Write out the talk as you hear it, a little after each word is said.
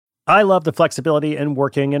I love the flexibility in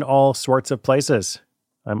working in all sorts of places.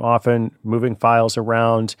 I'm often moving files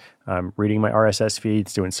around, reading my RSS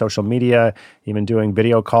feeds, doing social media, even doing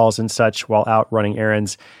video calls and such while out running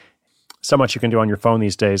errands. So much you can do on your phone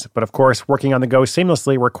these days. But of course, working on the go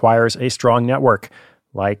seamlessly requires a strong network,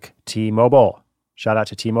 like T-Mobile. Shout out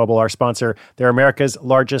to T-Mobile, our sponsor. They're America's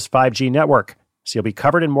largest 5G network, so you'll be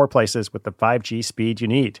covered in more places with the 5G speed you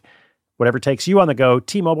need. Whatever takes you on the go,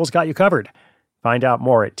 T-Mobile's got you covered. Find out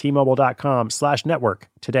more at T-Mobile.com/network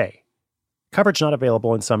today. Coverage not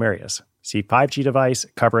available in some areas. See 5G device,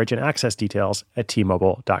 coverage, and access details at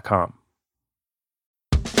T-Mobile.com.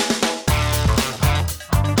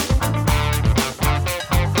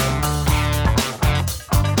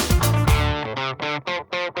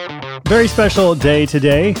 Very special day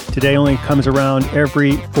today. Today only comes around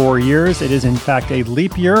every 4 years. It is, in fact, a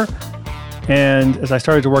leap year. And as I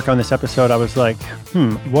started to work on this episode, I was like,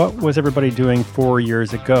 what was everybody doing 4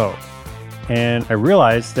 years ago? And I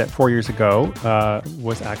realized that 4 years ago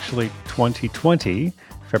was actually 2020,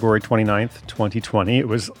 February 29th, 2020. It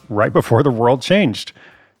was right before the world changed.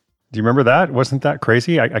 Do you remember that? Wasn't that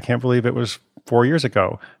crazy? I can't believe it was 4 years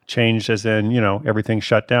ago. Changed as in, everything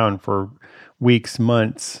shut down for weeks,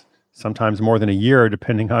 months, sometimes more than a year,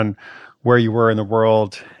 depending on where you were in the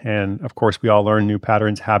world. And of course, we all learned new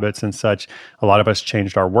patterns, habits, and such. A lot of us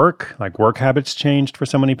changed our work, like work habits changed for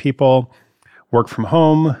so many people. Work from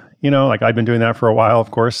home, like I've been doing that for a while,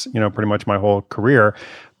 of course, pretty much my whole career.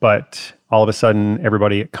 But all of a sudden,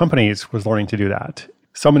 everybody at companies was learning to do that.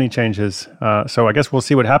 So many changes. So I guess we'll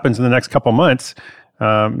see what happens in the next couple months.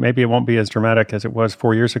 Maybe it won't be as dramatic as it was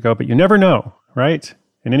 4 years ago, but you never know, right?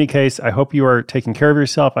 In any case, I hope you are taking care of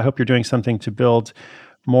yourself. I hope you're doing something to build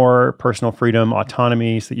more personal freedom,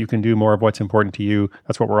 autonomy, so that you can do more of what's important to you.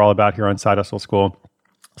 That's what we're all about here on Side Hustle School.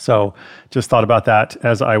 So just thought about that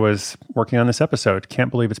as I was working on this episode.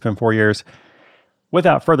 Can't believe it's been 4 years.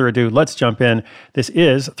 Without further ado, let's jump in. This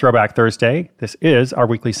is Throwback Thursday. This is our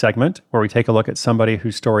weekly segment where we take a look at somebody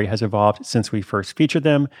whose story has evolved since we first featured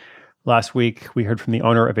them. Last week, we heard from the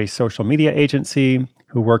owner of a social media agency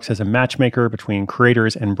who works as a matchmaker between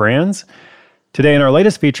creators and brands. Today, in our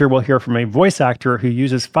latest feature, we'll hear from a voice actor who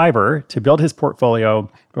uses Fiverr to build his portfolio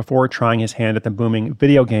before trying his hand at the booming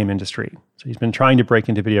video game industry. So he's been trying to break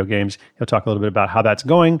into video games. He'll talk a little bit about how that's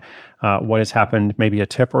going, what has happened, maybe a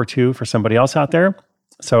tip or two for somebody else out there.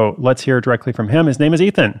 So let's hear directly from him. His name is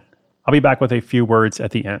Ethan. I'll be back with a few words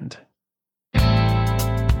at the end.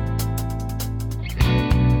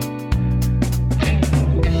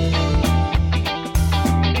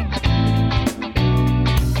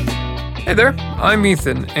 Hey there, I'm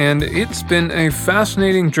Ethan, and it's been a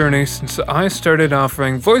fascinating journey since I started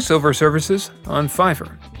offering voiceover services on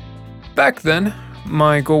Fiverr. Back then,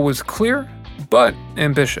 my goal was clear, but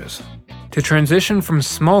ambitious: to transition from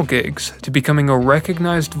small gigs to becoming a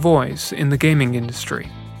recognized voice in the gaming industry.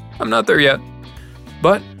 I'm not there yet,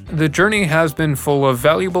 but the journey has been full of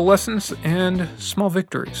valuable lessons and small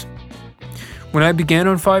victories. When I began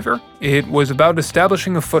on Fiverr, it was about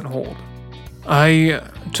establishing a foothold. I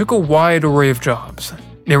took a wide array of jobs,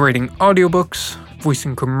 narrating audiobooks,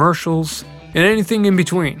 voicing commercials, and anything in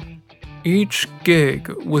between. Each gig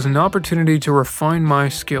was an opportunity to refine my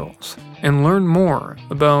skills and learn more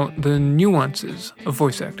about the nuances of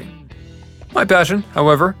voice acting. My passion,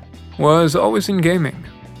 however, was always in gaming.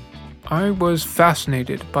 I was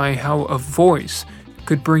fascinated by how a voice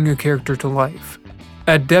could bring a character to life,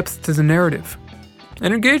 add depth to the narrative,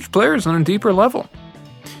 and engage players on a deeper level.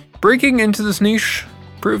 Breaking into this niche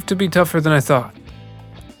proved to be tougher than I thought.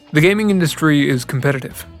 The gaming industry is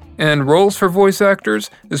competitive, and roles for voice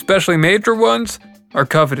actors, especially major ones, are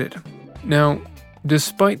coveted. Now,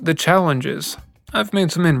 despite the challenges, I've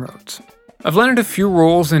made some inroads. I've landed a few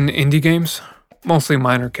roles in indie games, mostly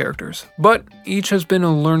minor characters, but each has been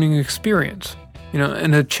a learning experience,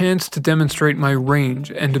 and a chance to demonstrate my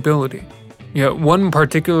range and ability. Yet one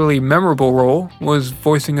particularly memorable role was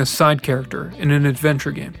voicing a side character in an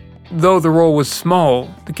adventure game. Though the role was small,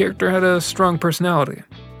 the character had a strong personality,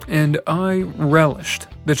 and I relished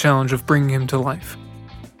the challenge of bringing him to life.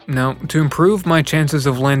 Now, to improve my chances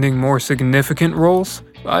of landing more significant roles,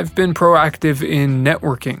 I've been proactive in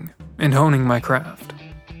networking and honing my craft.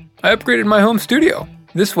 I upgraded my home studio.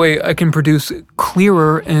 This way I can produce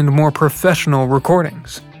clearer and more professional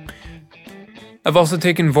recordings. I've also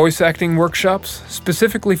taken voice acting workshops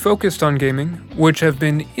specifically focused on gaming, which have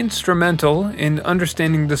been instrumental in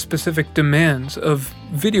understanding the specific demands of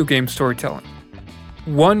video game storytelling.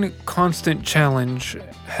 One constant challenge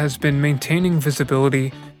has been maintaining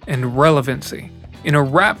visibility and relevancy in a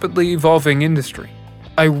rapidly evolving industry.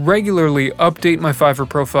 I regularly update my Fiverr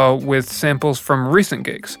profile with samples from recent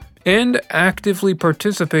gigs, and actively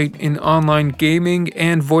participate in online gaming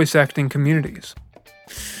and voice acting communities.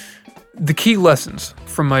 The key lessons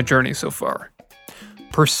from my journey so far: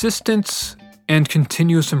 persistence and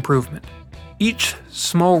continuous improvement. Each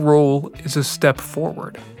small role is a step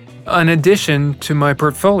forward, an addition to my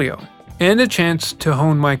portfolio, and a chance to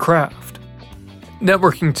hone my craft.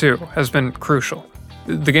 Networking, too, has been crucial.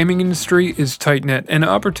 The gaming industry is tight-knit, and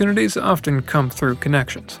opportunities often come through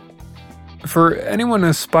connections. For anyone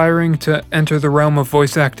aspiring to enter the realm of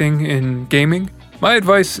voice acting in gaming, my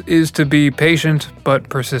advice is to be patient but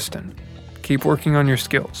persistent. Keep working on your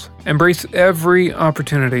skills. Embrace every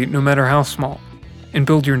opportunity, no matter how small, and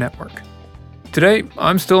build your network. Today,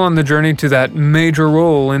 I'm still on the journey to that major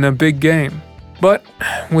role in a big game. But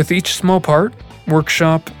with each small part,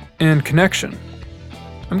 workshop, and connection,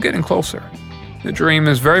 I'm getting closer. The dream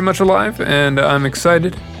is very much alive, and I'm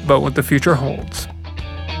excited about what the future holds.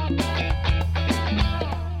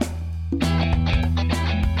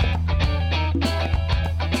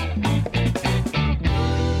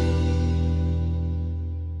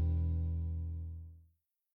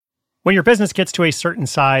 When your business gets to a certain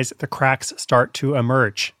size, the cracks start to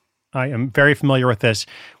emerge. I am very familiar with this.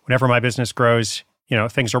 Whenever my business grows,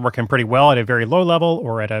 things are working pretty well at a very low level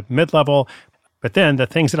or at a mid-level. But then the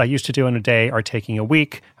things that I used to do in a day are taking a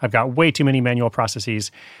week. I've got way too many manual processes.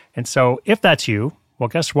 And so if that's you, well,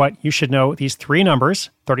 guess what? You should know these three numbers: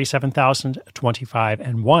 37,000, 25,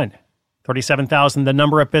 and 1. 37,000, the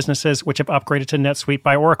number of businesses which have upgraded to NetSuite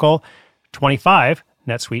by Oracle. 25,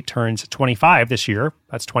 NetSuite turns 25 this year.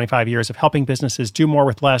 That's 25 years of helping businesses do more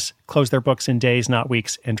with less, close their books in days, not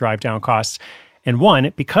weeks, and drive down costs. And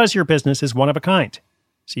 1, because your business is one of a kind.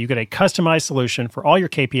 So you get a customized solution for all your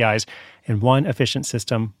KPIs in one efficient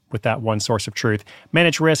system with that one source of truth.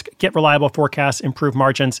 Manage risk, get reliable forecasts, improve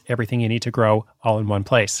margins, everything you need to grow all in one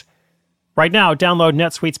place. Right now, download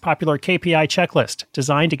NetSuite's popular KPI checklist,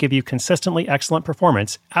 designed to give you consistently excellent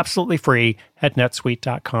performance, absolutely free at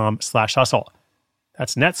netsuite.com/hustle.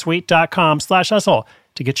 That's netsuite.com/hustle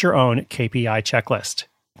to get your own KPI checklist.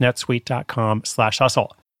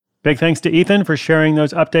 netsuite.com/hustle. Big thanks to Ethan for sharing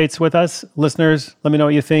those updates with us. Listeners, let me know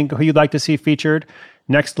what you think, who you'd like to see featured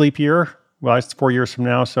next leap year. Well, it's 4 years from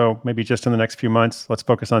now, so maybe just in the next few months. Let's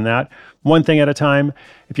focus on that. One thing at a time.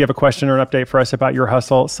 If you have a question or an update for us about your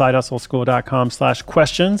hustle,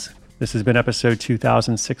 sidehustleschool.com/questions. This has been episode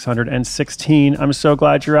 2616. I'm so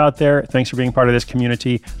glad you're out there. Thanks for being part of this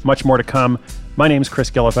community. Much more to come. My name is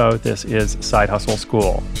Chris Guillebeau. This is Side Hustle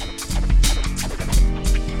School.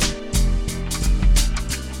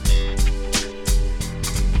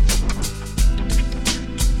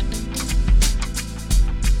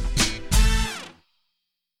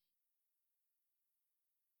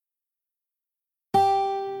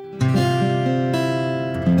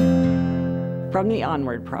 From the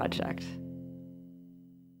Onward Project.